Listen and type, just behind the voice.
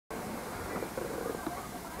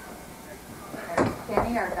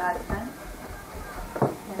Kenny, our godson.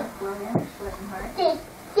 Kenneth William Schlittenhart.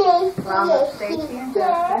 Along with Stacy and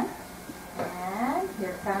Justin. And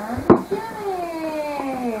here comes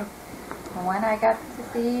Jimmy. The one I got to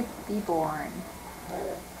see be born.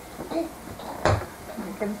 Here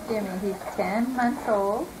comes Jimmy. He's 10 months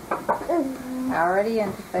old. Already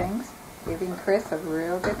into things. Giving Chris a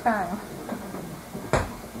real good time.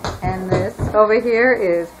 And this over here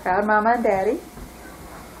is Proud Mama and Daddy.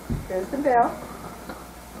 There's the bell.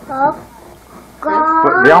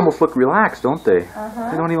 But they almost look relaxed, don't they?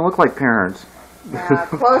 Uh-huh. They don't even look like parents. Now,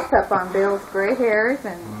 close up on Bill's gray hairs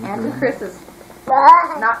and Chris's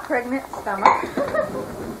not pregnant stomach.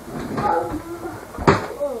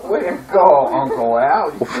 Way to go, Uncle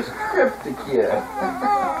Al. You just tripped the kid.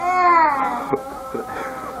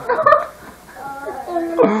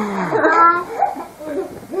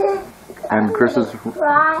 And Chris's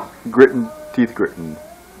teeth gritting.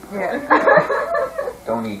 Yeah.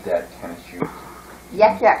 Don't eat that tennis shoe.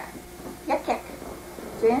 Yuck, yuck. Yuck, yuck.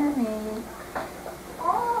 Jimmy.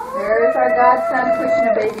 There's our godson pushing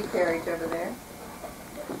a baby carriage over there.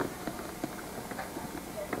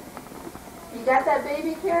 You got that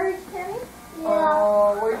baby carriage, Kenny? Yeah.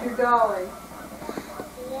 Oh, where's your dolly?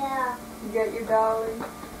 Yeah. You got your dolly?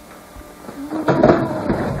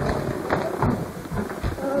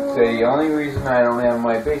 Say, the only reason I don't have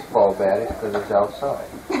my baseball bat is because it's outside.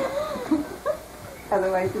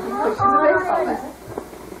 Otherwise you'd be pushing the baseball bat.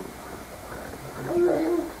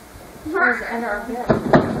 Where's under our bed?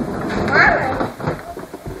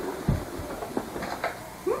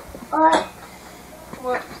 What?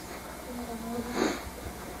 Whoops.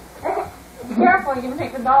 Be careful, you can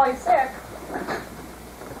make the dolly sick.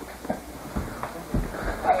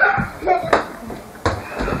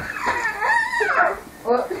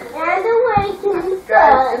 Whoop. And away to the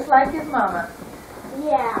Drives sun. just like his mama.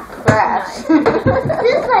 Yeah. Crash.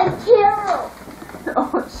 Just like Carol. Oh,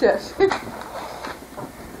 shush.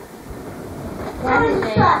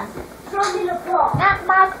 Show me the ball. Not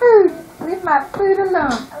my food. Leave my food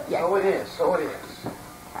alone. So it is, so it is.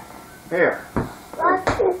 Here.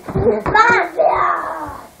 What's this? My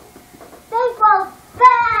dad. They go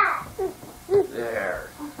back. There.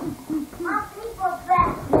 My people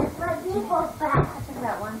back. Yes, my people back. I took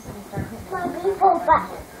that once and started hitting it. My people back.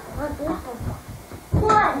 My people back.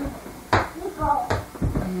 One. People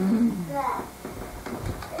back.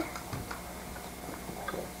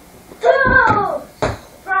 Two.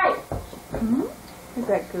 Strike. Is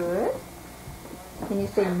that good? Can you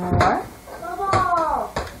say more? Come on.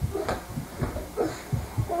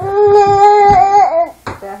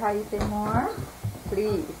 Is that how you say more?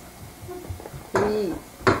 Please. Please.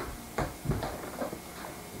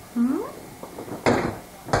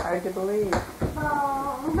 Hard to believe.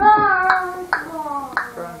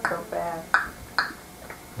 Growing so fast.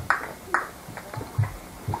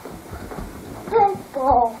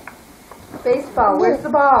 Baseball. Baseball. Where's the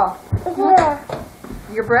ball? Here.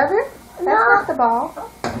 Your brother? That's not the ball.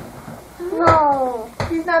 No.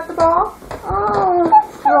 He's not the ball? Oh,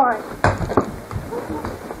 that's right.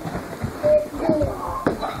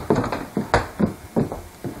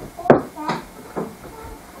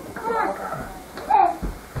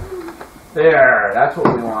 There, that's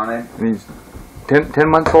what we wanted. And he's 10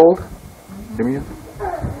 months old? Jimmy?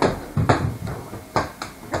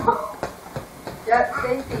 Yep,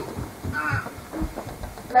 Stacy.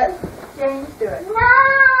 Let James do it. No.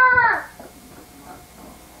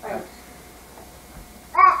 Right.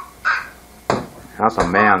 That's a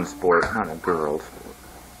man's sport, not a girl's sport.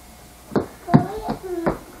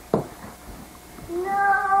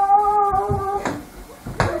 No.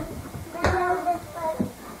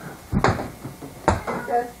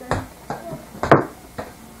 Justin.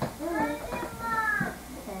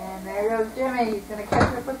 And there goes Jimmy. He's going to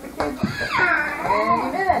catch up with the kids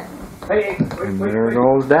any minute. Hey, And there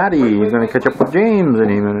goes Daddy. He's going to catch up with James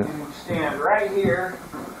any minute. You stand right here.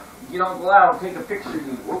 You don't go out. Take a picture.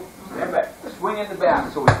 You whoop, stand back. Swing in the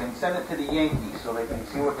bat so we can send it to the Yankees so they can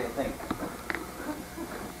see what they think.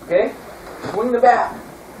 Okay? Swing the bat.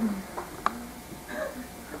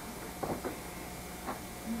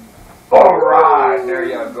 All right, there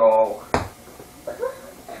you go.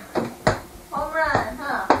 Home run,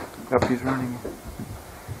 huh? Yep, he's running.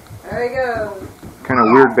 There he goes. Kind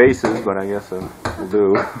of weird bases, but I guess will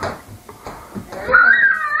do. There he goes.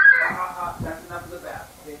 That's enough of the bat.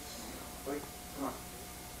 Okay. Wait, come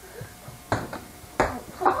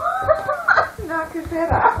on. Knock his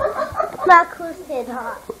head off. Knock whose head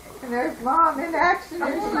off? And there's Mom in action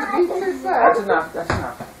and she beats her That's son. enough. That's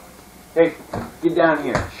enough. Hey, get down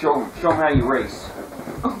here. Show 'em how you race.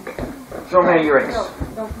 Show me how you ready.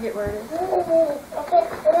 Don't forget where it is.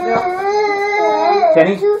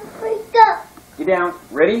 Kenny? 2, 3, go. Get down.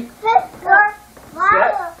 Ready? Set, go.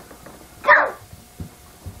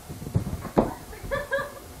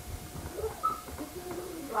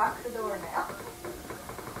 Lock the door now.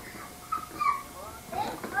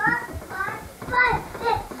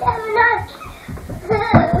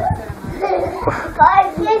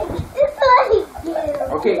 5, 6, 7,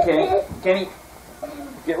 8. Okay, Kenny,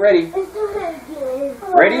 get ready.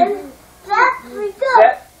 Ready? Set,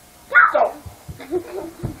 go.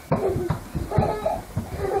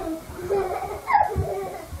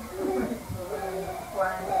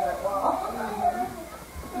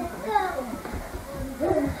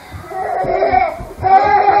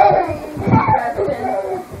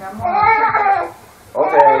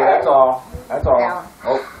 Okay, that's all. That's all.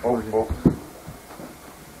 Oh.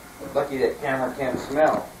 Lucky that camera can't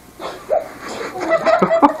smell.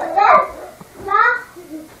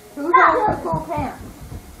 Who's got the full pants?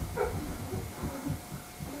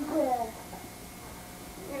 You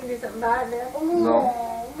gonna do something bad there? No.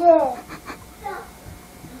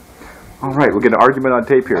 All right, we'll get an argument on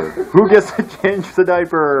tape here. Who gets to change the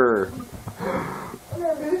diaper?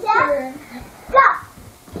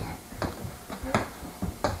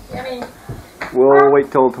 I mean, We'll wait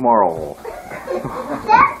till tomorrow.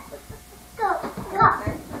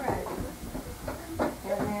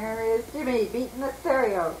 And there is Jimmy beating the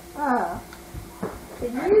stereo. The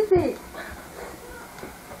music.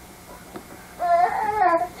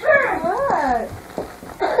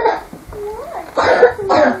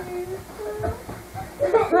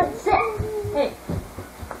 What? hey.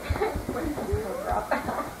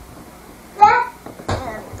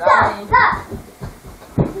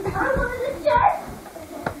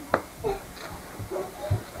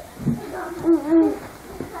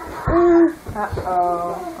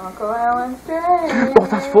 Uh-oh. Uncle Alan's train. Oh,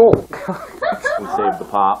 that's full. We saved the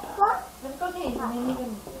pop. Let's go change and then you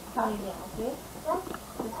can tell you again, okay?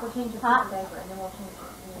 Let's go change your diaper and then we'll change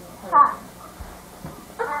it.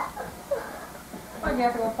 Oh, you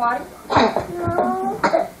have to go potty?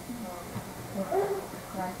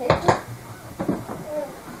 Want to take it?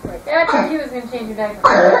 Yeah, I thought he was going to change your diaper.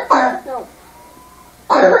 No.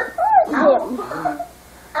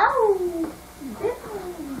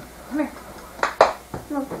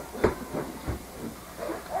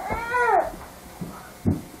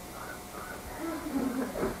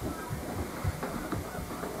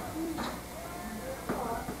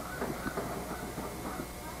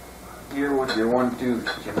 Here with your 1, 2,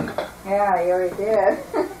 Jimmy. Yeah, you already did.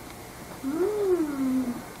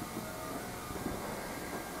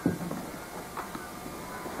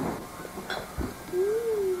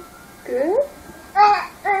 Good.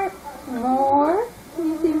 More. Can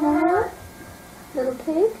you see more? Little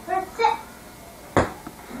pig.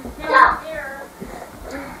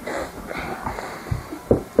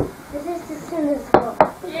 This is as soon as well.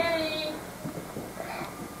 Yay!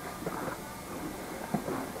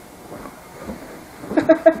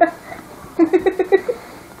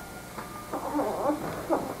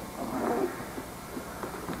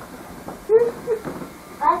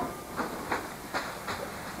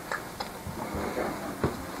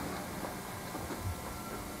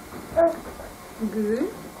 Good.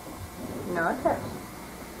 No touch.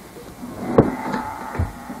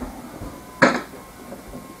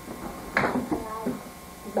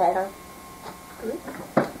 Better. Good.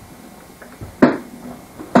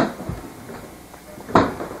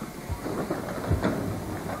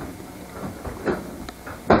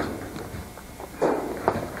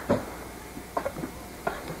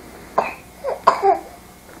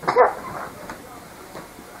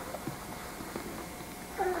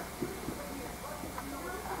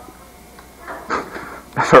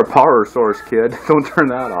 That's our power source, kid. Don't turn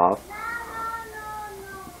that off.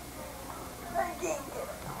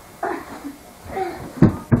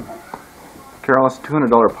 Carol, it's a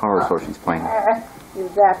 $200 power source she's playing. You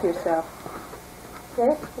zap yourself.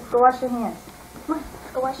 Okay, let's go wash your hands. Come on,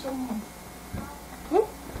 let's go wash your hands. Okay?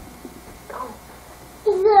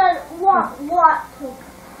 He said, what?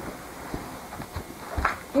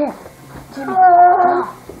 Here, Jimmy.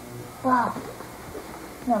 Wow. Wow.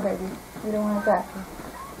 No, baby, we don't want to zap you.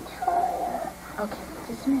 Okay,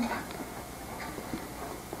 just a minute.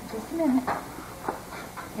 Just a minute.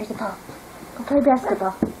 Here's the ball. Go play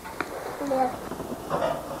basketball.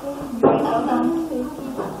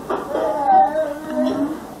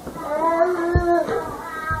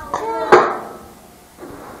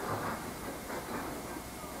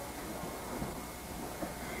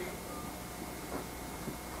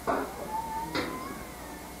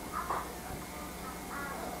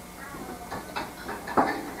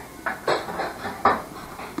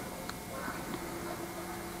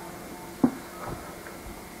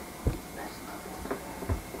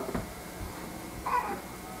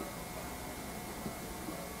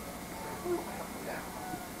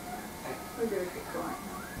 Where did it go?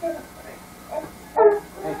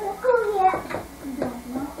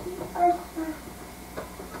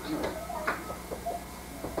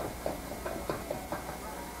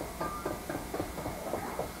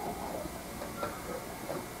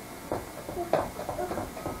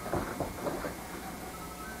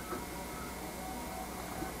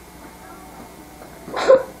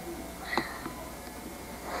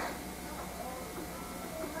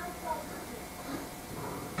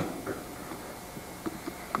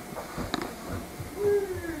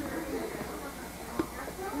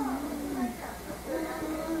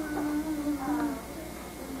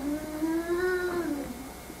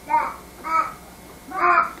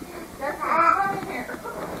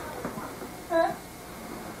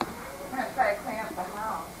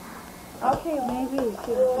 Okay, maybe.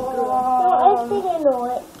 I didn't know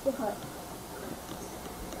it.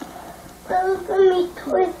 Let me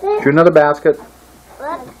twist it. Shoot another basket.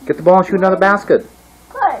 What? Get the ball and shoot another basket.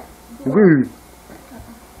 What? Woo.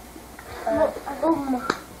 Um,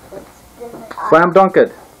 Slam dunk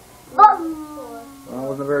it. oh. That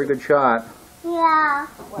wasn't a very good shot. Yeah.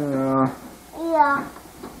 Yeah. Yeah.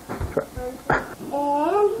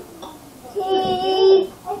 And cheese.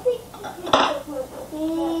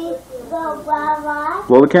 Bye.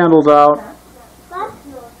 Blow the candles out. What?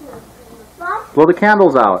 What? Blow the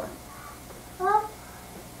candles out. What?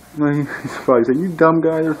 He's probably saying, "You dumb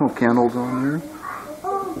guy, there's no candles on there."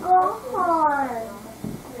 Oh, go on.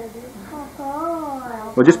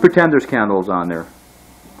 Oh, Well, just pretend there's candles on there.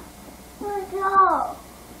 go.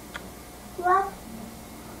 What?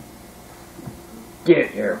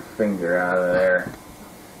 Get your finger out of there.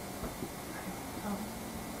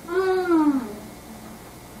 Mmm.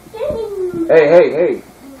 Hey.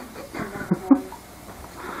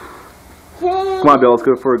 Come on, Bill, let's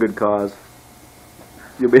go for a good cause.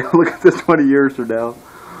 You'll be able to look at this 20 years from now.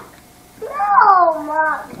 No,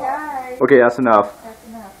 Mom. Okay, Okay, that's enough. that's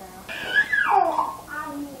enough now.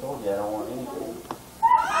 Told you I don't want anything.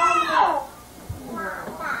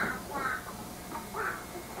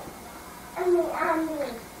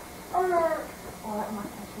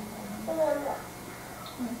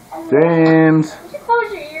 James. You should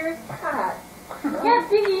close your ears. God. You have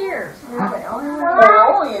big ears. We're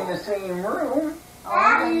only in the same room.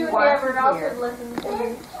 Only you and Everett also listen to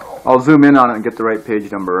you. I'll zoom in on it and get the right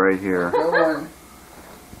page number right here. No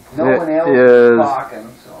It one else is- is talking,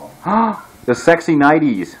 so The sexy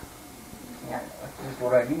 90s. that's just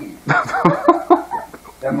what I need.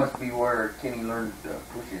 That must be where Kenny learned to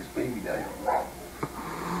push his baby diaper.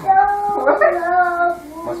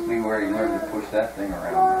 Must be where he learned to push that thing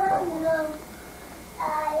around.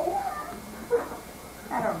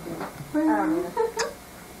 I don't do it.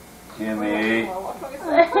 Jimmy.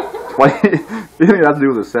 What? You think it has to do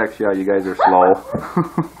with the sex? Yeah, you guys are slow.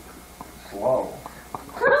 Slow.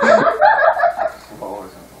 Slow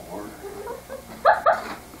isn't the word.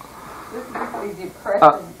 This is really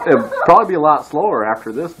depressing. It'll probably be a lot slower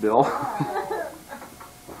after this, Bill.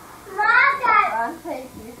 On tape,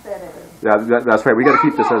 you said it. Yeah, that's right. We got to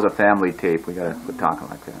keep this as a family tape. We got to quit talking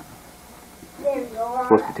like that.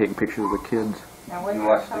 Supposed to be taking pictures of the kids. Now, what You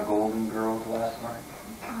watched the Golden Girls last night?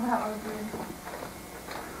 That was good.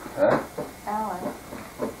 Huh? Alan.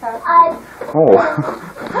 Oh.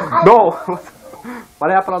 No. What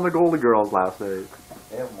happened on the Golden Girls last night?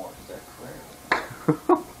 They have more sex there.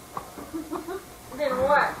 Then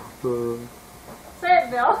what? Say it,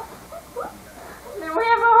 Bill. Then we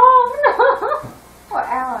have a home. Well,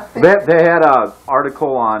 Alan. They had an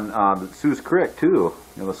article on the Seuss Creek, too.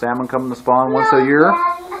 You know, the salmon coming to spawn once a year.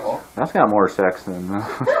 Oh, That's got more sex than...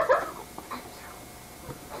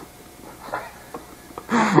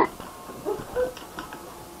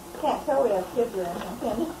 Can't tell we have kids or anything,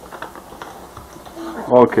 can you?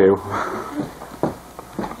 Okay.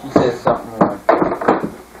 she says something like,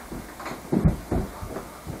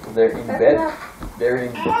 they're in bed. They're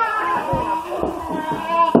in bed.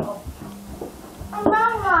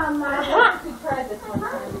 We tried this one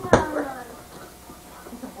time.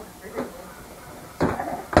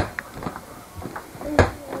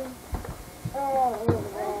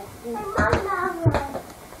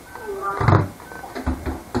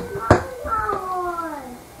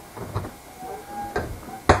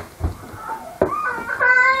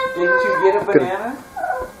 Didn't you get a banana?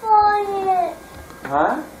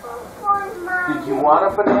 Huh? Did you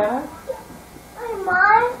want a banana?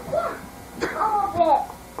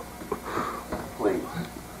 Please.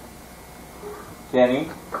 Kenny?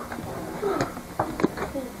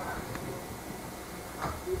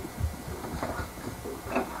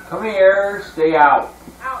 Come here, stay out.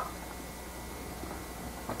 Out.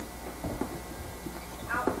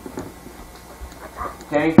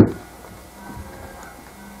 Okay?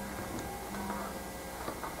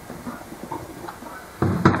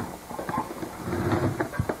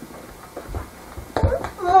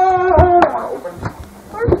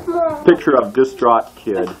 Picture of distraught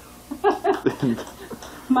kid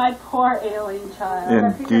My poor ailing child.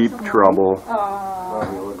 in deep trouble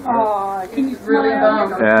Oh, can you Really smile?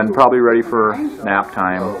 bummed. and probably ready for nap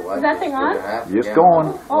time. Is that thing on? Just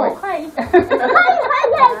going. Oh, hi.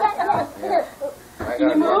 Can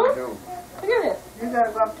you move? Look at this. You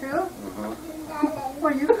gotta go up too?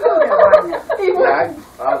 Well, you still got on there.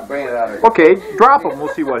 I'll bring it out of Okay, drop him. We'll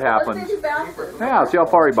see what happens. Yeah, see how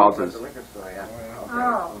far he bounces.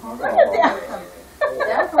 Oh,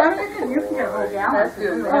 that's what it is. You can get a whole gallon. That's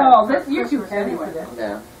good. Oh, this, you're too heavy for this.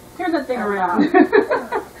 Yeah. Turn that thing around.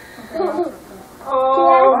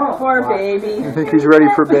 Oh, poor baby. I think he's ready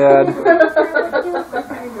for bed.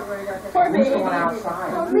 Poor baby. Yeah.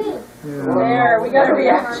 There, we got a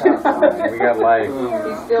reaction. We got life.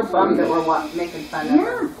 He's still bummed that we're making fun of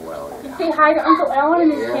him. Say hi to Uncle Alan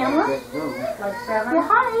and his camera. Like Say seven?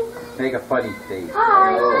 hi. Make a funny face.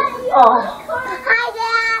 Hi. Oh, Hi,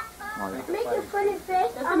 Dad. Make a funny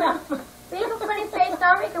face. that's enough. Make a funny face.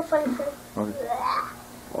 I'll make a funny face. Okay.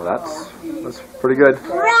 Well, that's pretty good.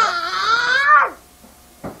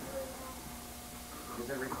 Is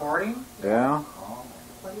it recording? Yeah.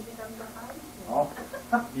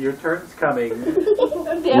 Your turn's coming.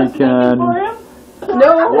 We can.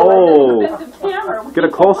 No. Whoa. Expensive camera. Get a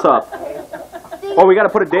close up. Oh, we got to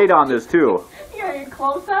put a date on this too. You got your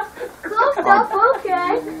close up? Close up,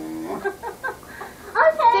 okay.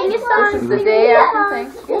 Okay. Sing a song. This is the day after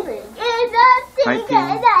Thanksgiving. It's a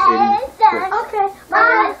 1986. Okay.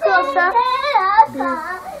 My close up.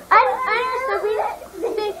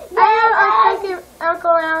 I know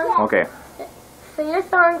Uncle Alan. Okay. Sing your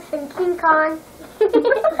song, sing King Kong.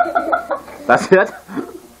 That's it?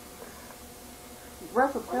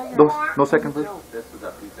 Russell, tell your No second verse? Does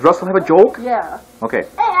Russell have a joke? Yeah. Okay.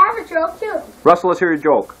 Hey, I have a joke too. Russell, let's hear your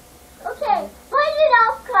joke. Okay. Why did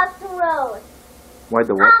Elf cross the road? Why'd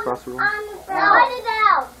the what cross the road? Why did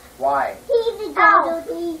Elf? Why? He's a dodo.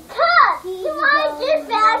 Because he wants to get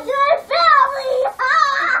back to his family.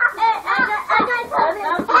 I got something.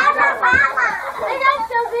 I got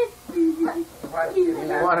something. You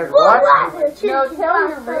wanted what? No, tell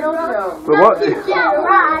your real joke. But what? Yeah,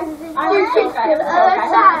 right. You kick to the other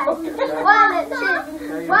side.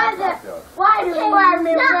 Why do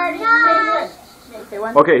firemen wear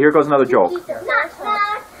these Okay, here goes another joke.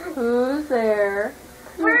 Knock. Who's there?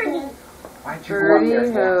 Birdie. Why'd Birdie who?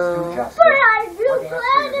 But I do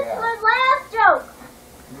glad this was last joke.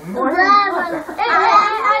 Last one.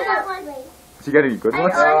 I got one. Has he got any good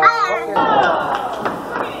ones?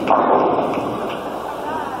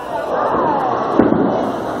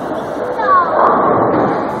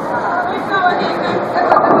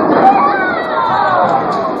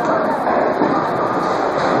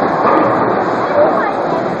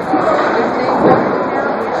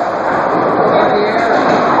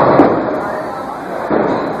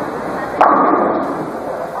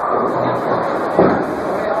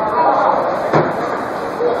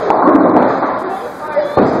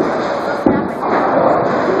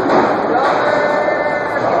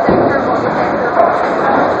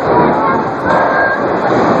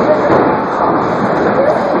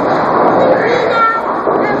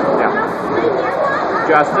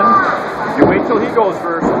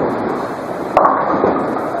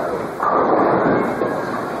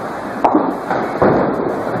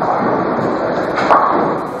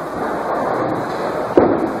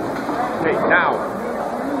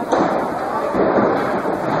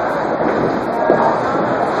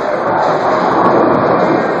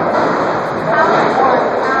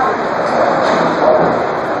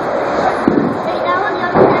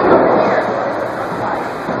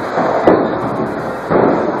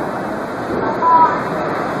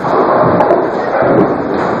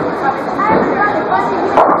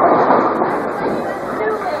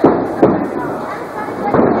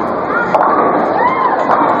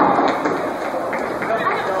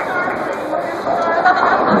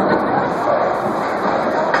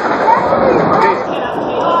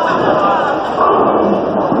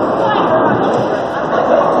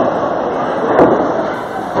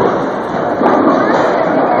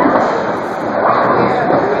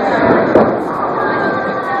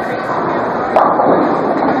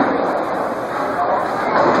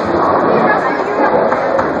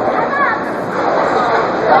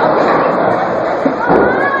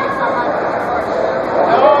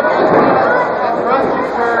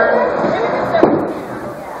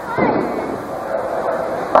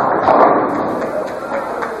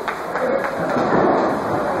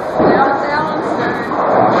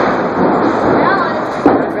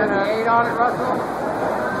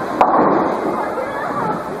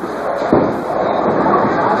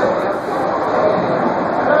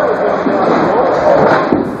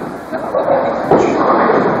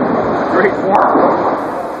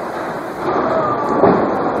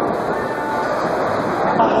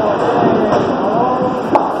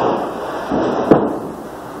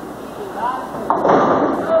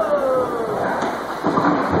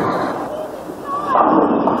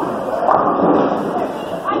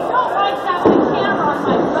 I don't like having a camera on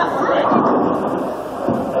my butt.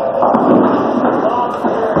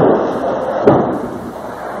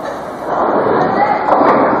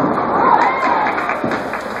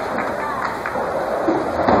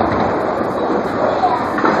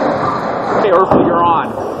 Okay, Urkel, you're on.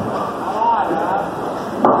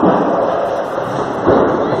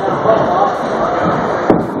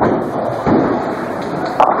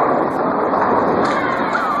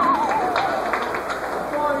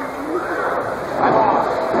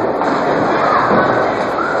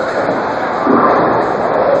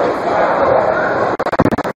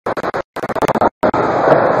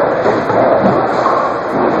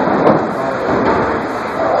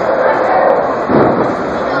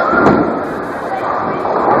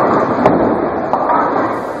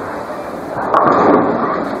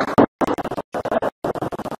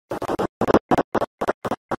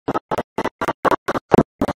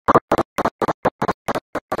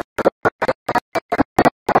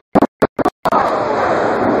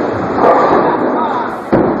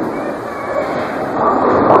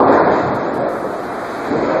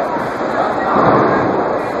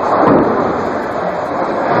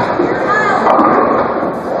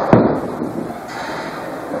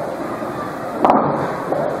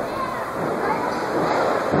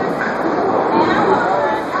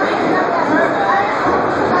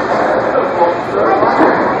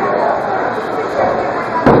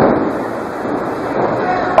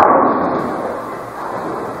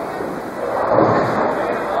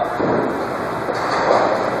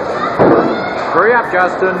 Hurry up,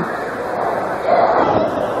 Justin.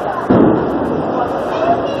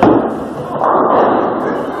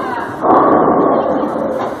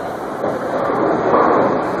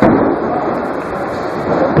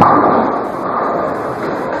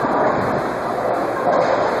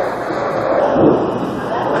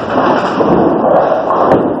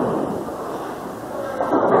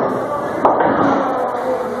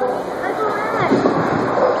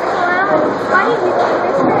 Why did you do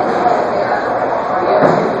this?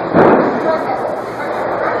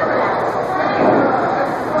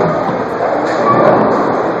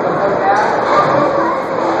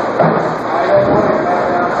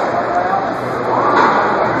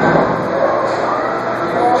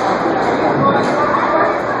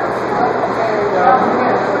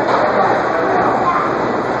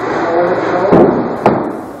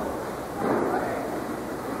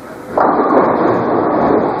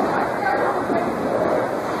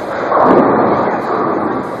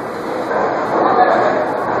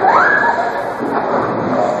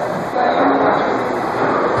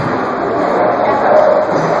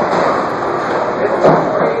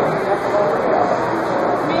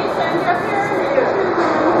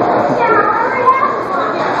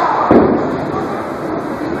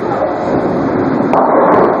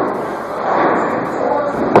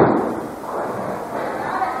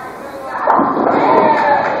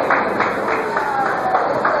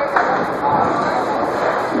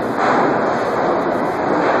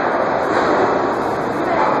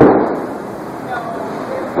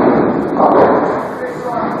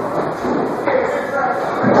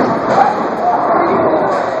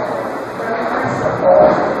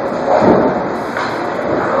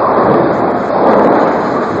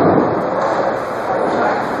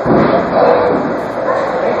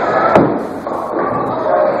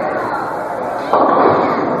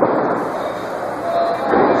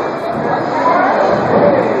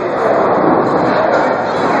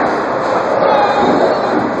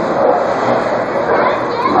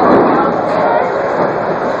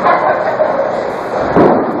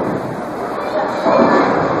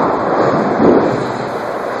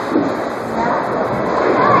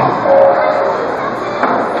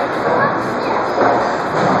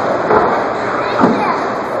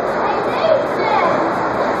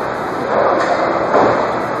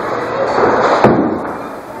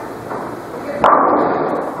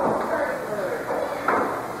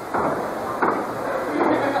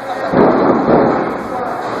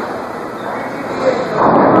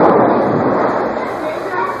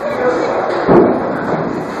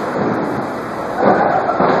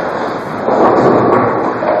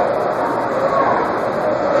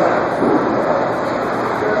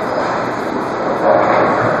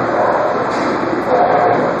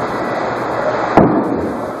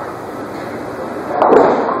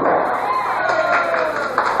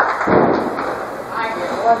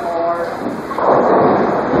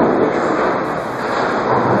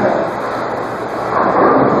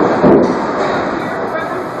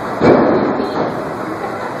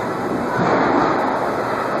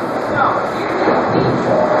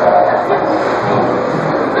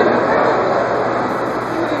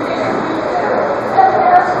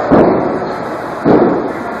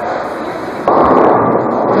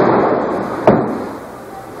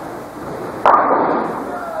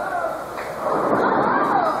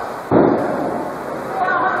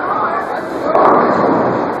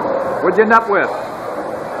 What'd you end up with?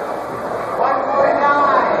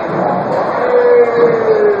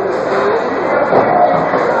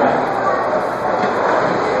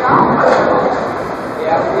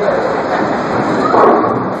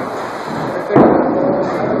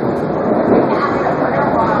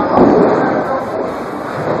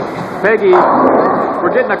 Peggy,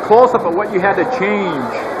 we're getting a close-up of what you had to change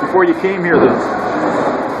before you came here this.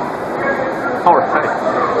 All right.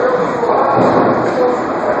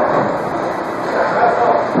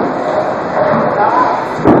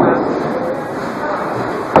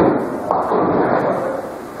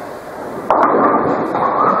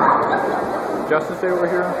 Justin, stay over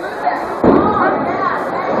here.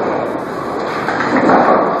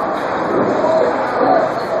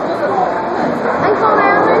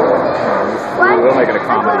 We'll make it a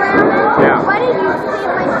comedy. Yeah. Why did you save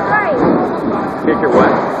my stripe? Take your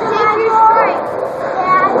what? Save your stripe.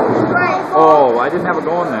 Dad, stripe. Oh, I didn't have it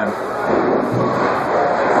going then.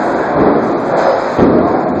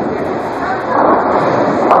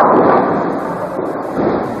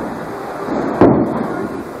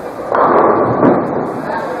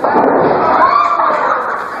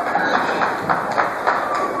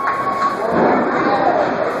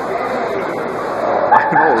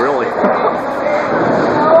 Oh, really?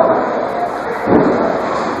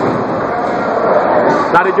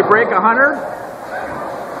 Now, did you break 100?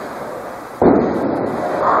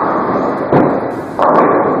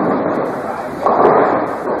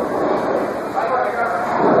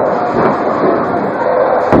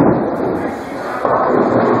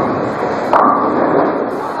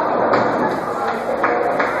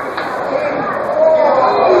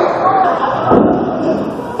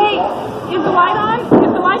 Hey, is the light on? If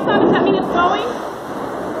the light's on, does that mean it's going?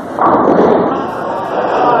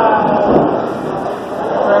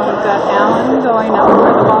 We've got Alan going up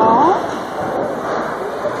for the ball.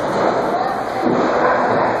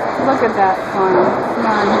 Look at that corner. Come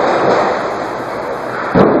on.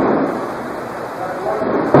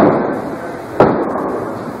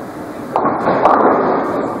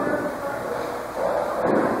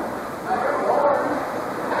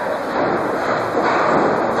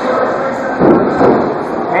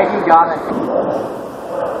 Peggy got it.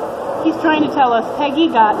 He's trying to tell us Peggy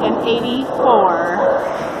got an 84.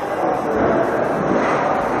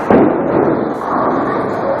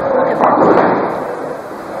 Look at that.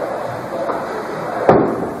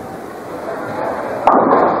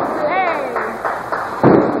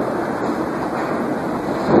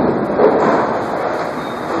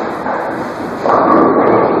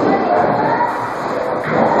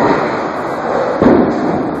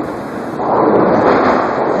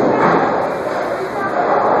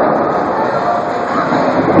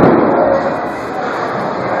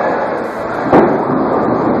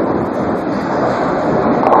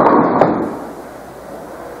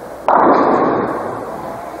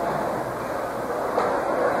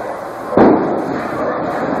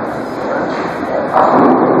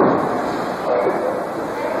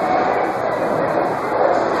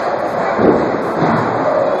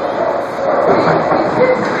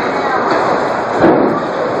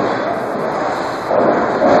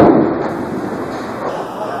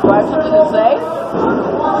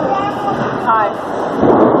 Hi.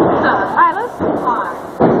 Hi, let's hi.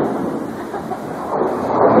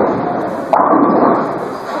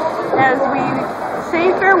 As we say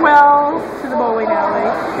farewell to the bowling alley.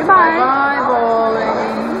 Goodbye. Bye, bowling.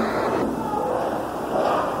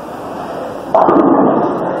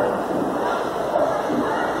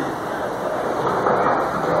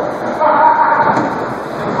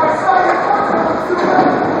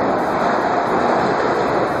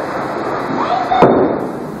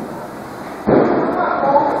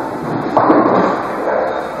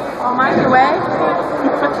 Oh, mine's your way? I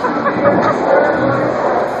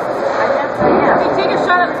guess I am. Hey, take a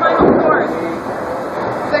shot at the final course.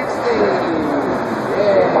 60.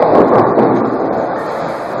 Yeah.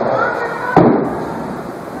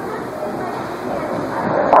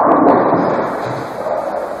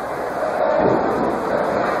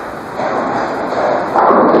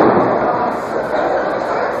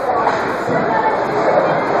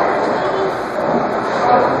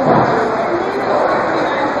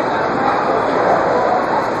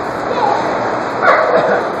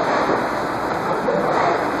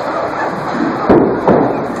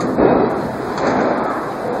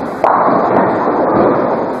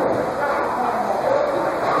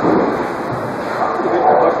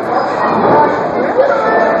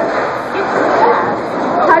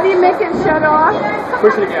 How do you make it shut off?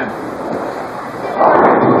 Push it again.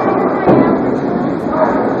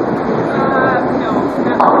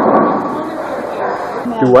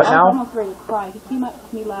 No. Do what I now? was almost ready to cry. He came up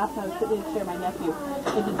to me last night. I was sitting in the chair, my nephew,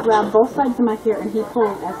 and he grabbed both sides of my hair and he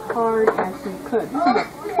pulled as hard as he could.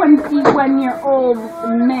 21-year-old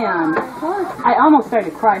man. I almost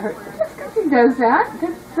started to cry. He does that.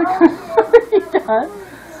 That's the kind of stuff he does.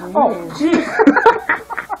 Oh, jeez.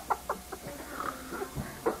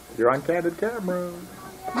 You're on candid camera.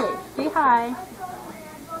 Hey, say hi.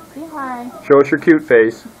 Say hi. Show us your cute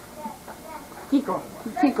face. Kiko.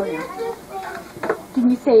 Kiko here. Can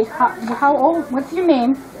you say, how old? What's your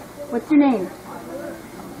name? What's your name?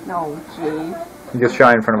 No, jeez. You just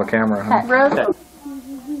shy in front of a camera, huh? Rose?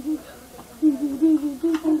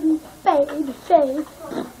 Baby face.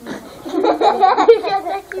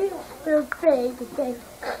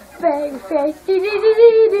 Baby face. Baby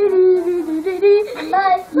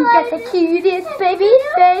face. You got the cutest baby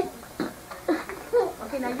face.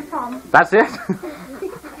 Okay, now your palm. That's it?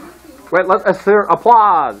 Wait, let's hear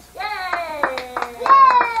applause.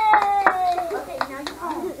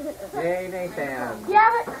 Yay, Nathan. Yeah,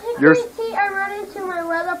 but Your- TKT, I run into my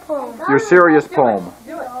weather poem. Your serious poem.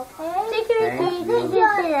 TKT,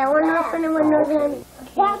 I want to know if anyone knows any.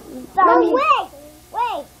 No, wait!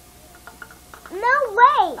 No,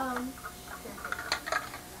 wait!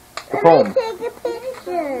 The poem. Let me take a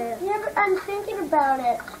picture. Yeah, but I'm thinking about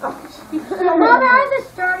it. Mom, I have a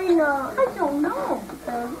starting note. I don't know.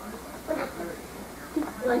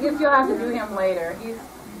 I guess you'll have to do him later. He's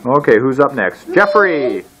Okay, who's up next?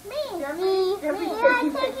 Jeffrey. Me.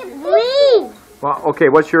 Well, okay,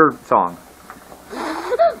 what's your song?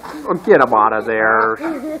 Oh, get him out of there.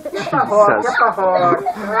 Jesus.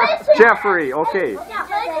 Jeffrey, okay.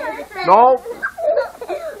 No.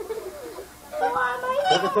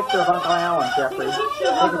 Take a picture of Uncle Alan, Jeffrey.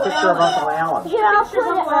 Take a picture of Uncle Alan. Here, I'll put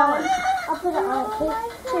it on. I'll put it on.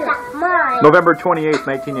 Here, mine. November 28th,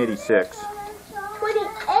 1986. 28?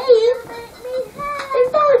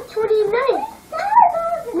 It's only 29.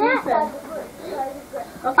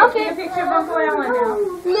 okay. Take a picture of Uncle Alan now.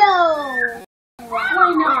 No.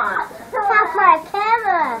 Why not? That's my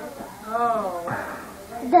camera. Oh.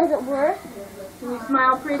 Does it work? Can you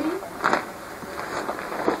smile pretty?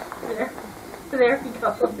 There he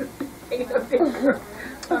goes. Take a picture of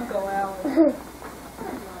Uncle Alan.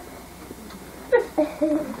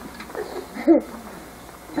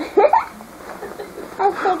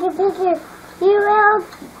 I'll take a picture. You will?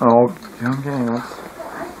 Oh, okay.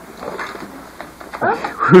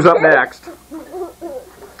 Who's up next?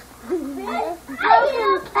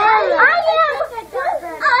 I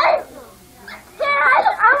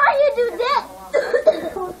want you to do this.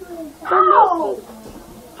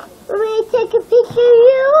 Let me take a picture of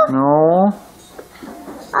you. No.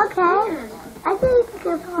 Okay. I think you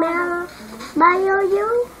can smile you.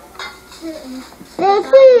 Say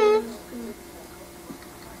cheese.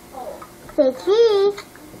 Say cheese.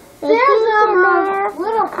 There's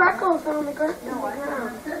little freckles on the ground.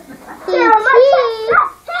 Say cheese.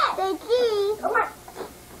 Say cheese.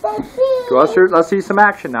 Say cheese. Let's see some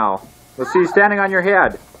action now. Let's see you standing on your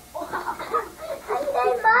head.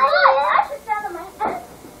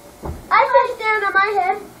 I should stand on my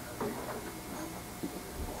head.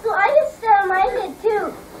 So I can stand on my head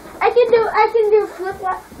too. I can do flip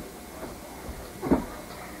flop.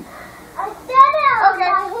 I stand on my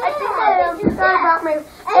head. I think I thought about my.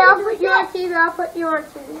 Hey, I'll put you on TV. I'll put you on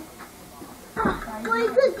TV. Well, you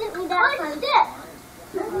could get me that one. What's this?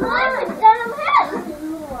 I can stand on my head.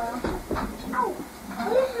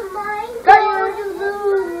 This is mine. Got you.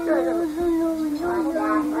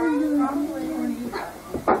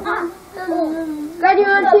 Got you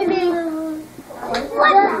on TV.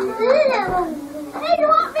 What? Hey, you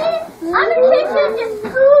want me? I'm gonna take you to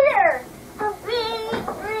scooter.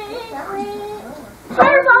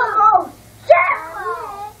 Turbo.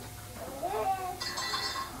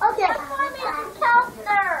 Okay.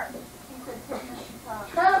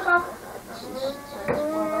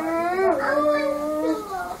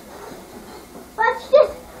 Watch this.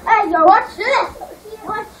 Hey, yo, watch this.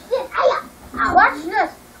 Watch this. Watch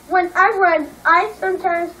this. When I run, I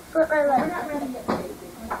sometimes put my leg.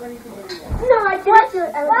 No, I didn't do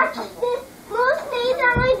it. Watch this. Moose knees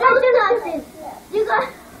on my nothing. You got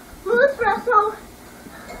Moose Russell.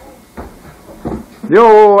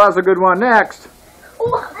 Yo, that was a good one. Next.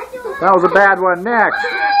 That was a bad one. Next.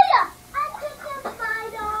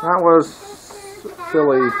 That was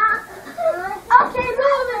silly. Okay,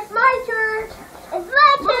 move. It's my turn. It's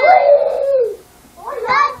my turn.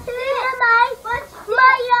 Let's do it, Mike.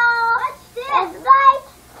 It's my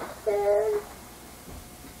turn.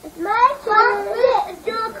 It's my turn. Let's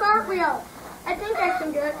do a cartwheel. I think I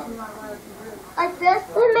can do it. Like this.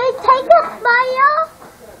 We may take a smile.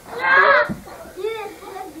 Do this.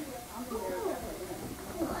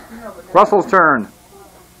 Russell's turn.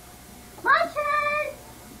 My turn.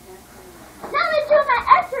 Now to do my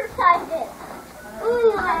exercises.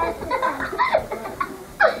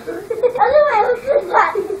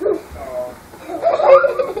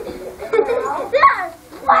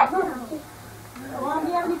 Mom, do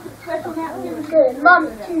you have any special napkins? Good, Mom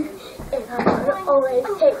too. And I'm gonna always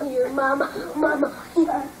take you, Mama, Mama,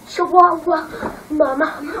 Chihuahua, Mama,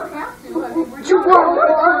 Chihuahua,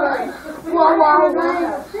 Chihuahua.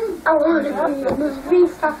 I wanna be a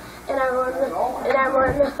Lisa, and I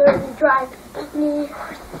wanna her to drive me.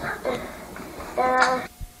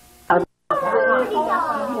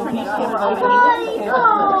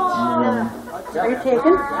 Are you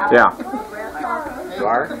taking? Yeah. You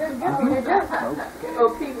are? Oh,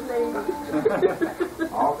 pink lady.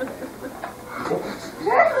 Okay.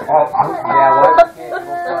 Oh, yeah, what?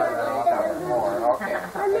 Okay.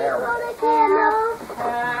 There we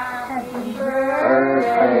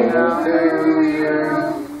go.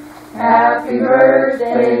 Happy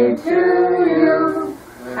birthday to you.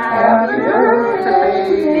 Happy birthday,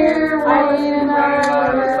 dear Wayne.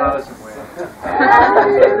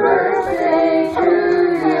 Happy birthday to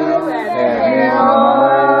you and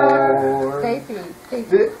more. Stacy.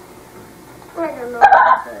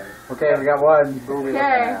 Okay, we got one.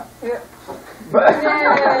 Okay.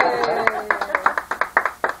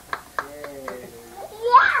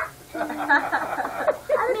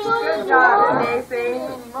 Good job, Stacy.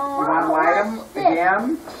 You want to light them again?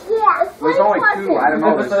 Yeah. There's only two. I don't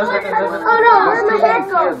know. There's Oh no, where'd my head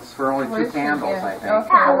go? kids for only two candles, I think.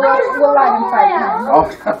 Okay, we'll light them 5 times. Oh.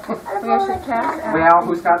 We should cast out. Well,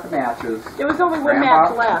 who's got the matches? There was only one Grandpa?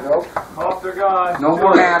 match left. Nope. Off they're gone. No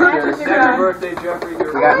more matches. Happy birthday, Jeffrey. We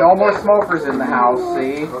got no more smokers in the house,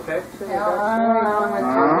 see? Okay.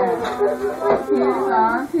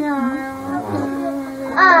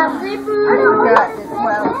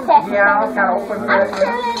 Yeah, I've got to open I'm this.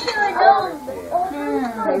 turning into a dog.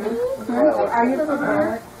 Are you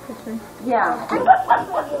prepared? Yeah.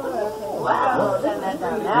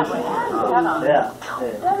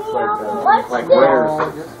 What's Like this? where?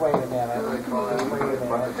 Just wait a minute. Wait a minute.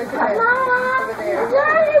 Mama,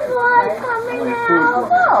 Daddy's one coming out.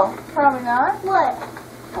 No, probably not. What?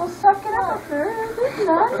 We'll suck it up. It's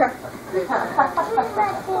not.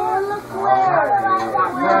 Look where.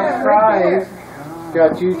 Nice prize.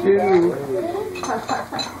 Got you too.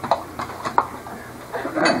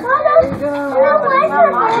 Well,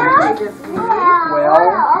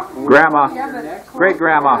 Grandma. Great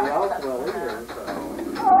grandma.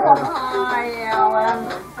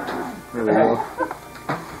 There we go.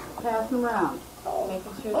 Pass them around.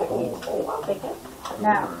 Making sure that you take it.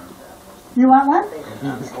 Now, you want one?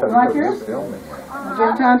 You want yours? Give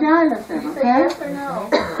it to Auntie Ida, then, okay? Yes or no?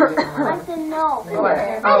 I said no.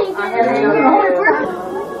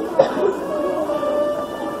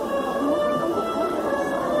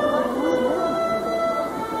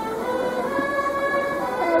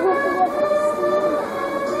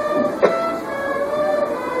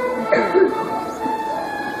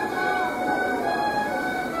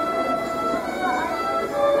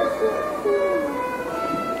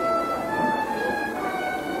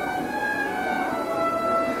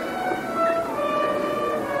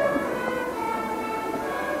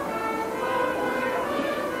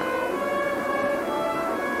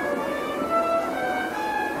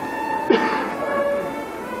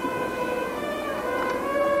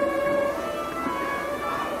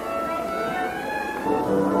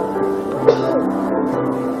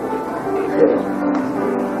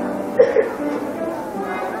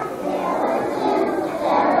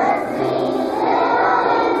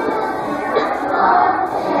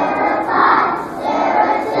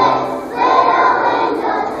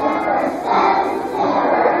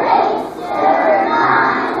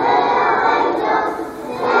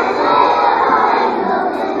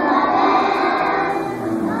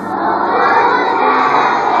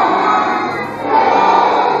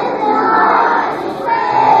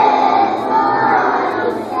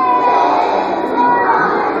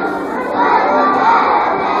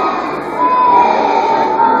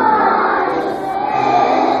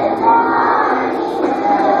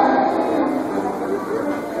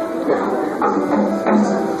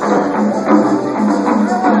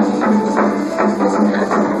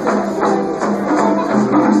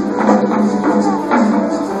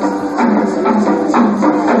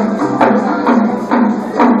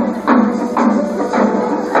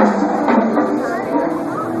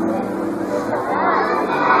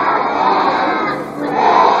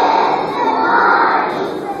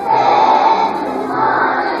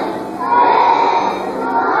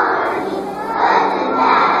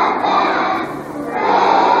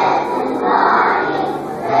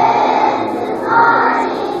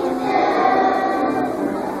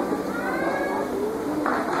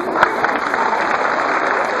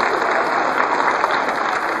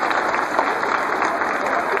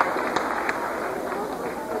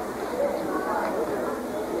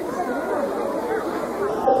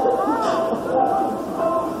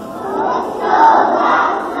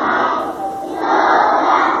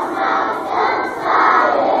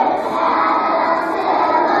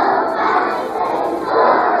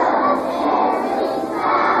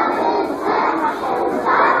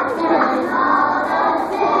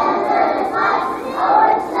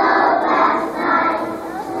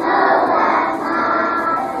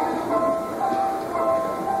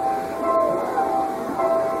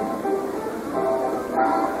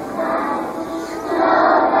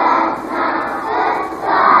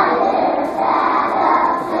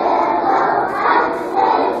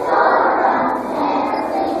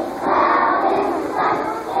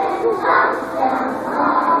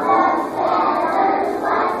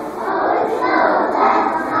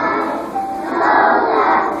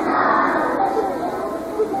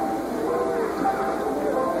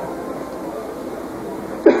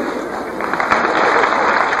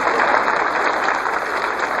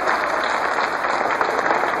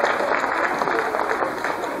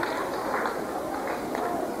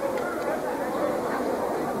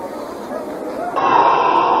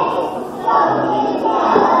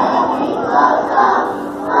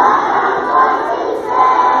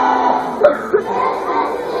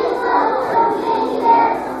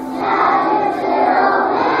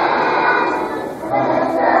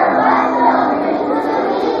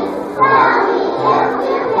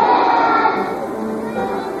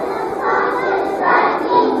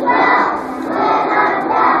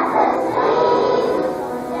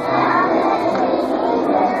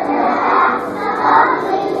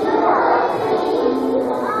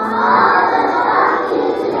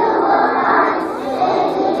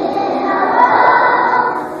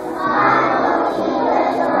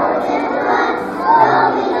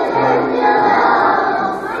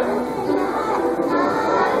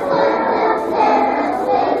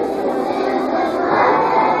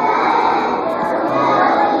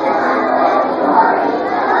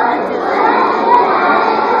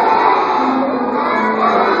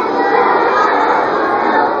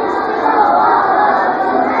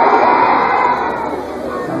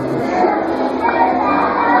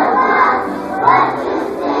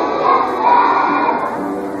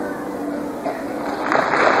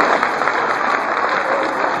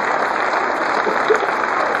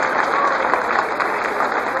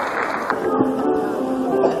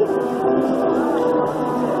 So